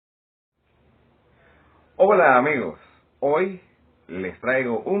Hola amigos, hoy les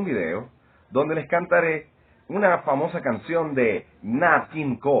traigo un video donde les cantaré una famosa canción de Nat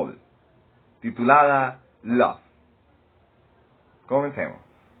King Cole titulada Love. Comencemos.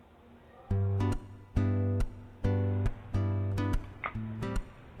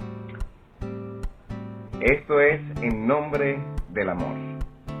 Esto es en nombre del amor,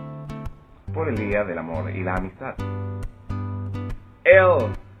 por el Día del Amor y la Amistad. L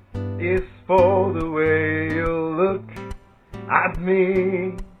is for the way you look at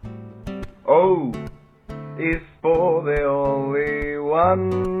me. O is for the only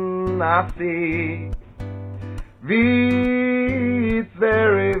one I see. V is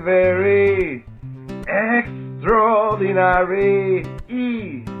very, very extraordinary.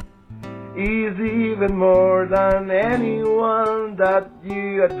 E is even more than anyone that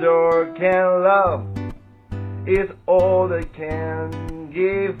you adore can love. Is all I can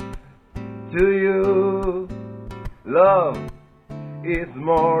give to you. Love is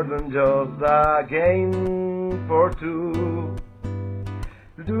more than just a game for two.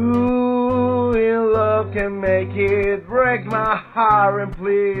 Doing love can make it break my heart, and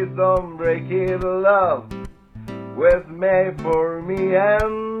please don't break it. Love was made for me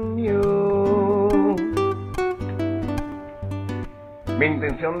and you. Mi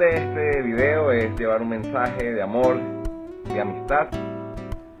intención de este video es llevar un mensaje de amor, de amistad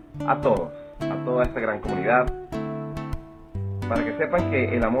a todos, a toda esta gran comunidad, para que sepan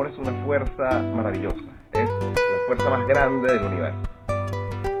que el amor es una fuerza maravillosa, es la fuerza más grande del universo.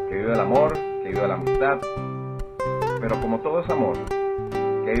 Que viva el amor, que viva la amistad, pero como todo es amor,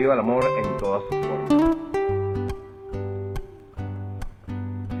 que viva el amor en todas sus formas.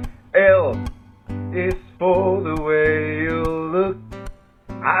 L is for the way you look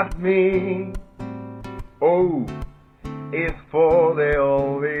at me. O is for the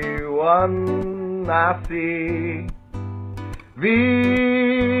only one I see. V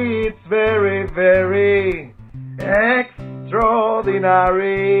is very, very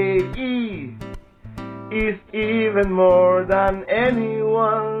extraordinary. E is even more than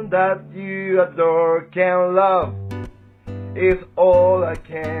anyone that you adore can love. Is all I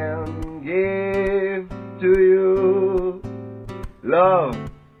can give to you. Love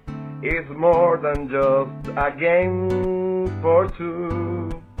is more than just a game for two.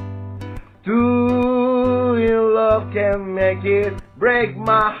 Two in love can make it break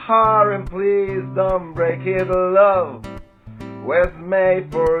my heart, and please don't break it. Love was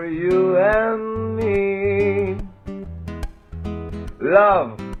made for you and me.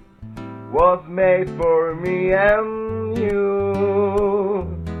 Love was made for me and you.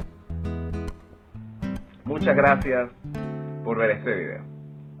 Muchas gracias por ver este video.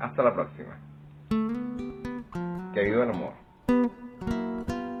 Hasta la próxima. Que viva el amor.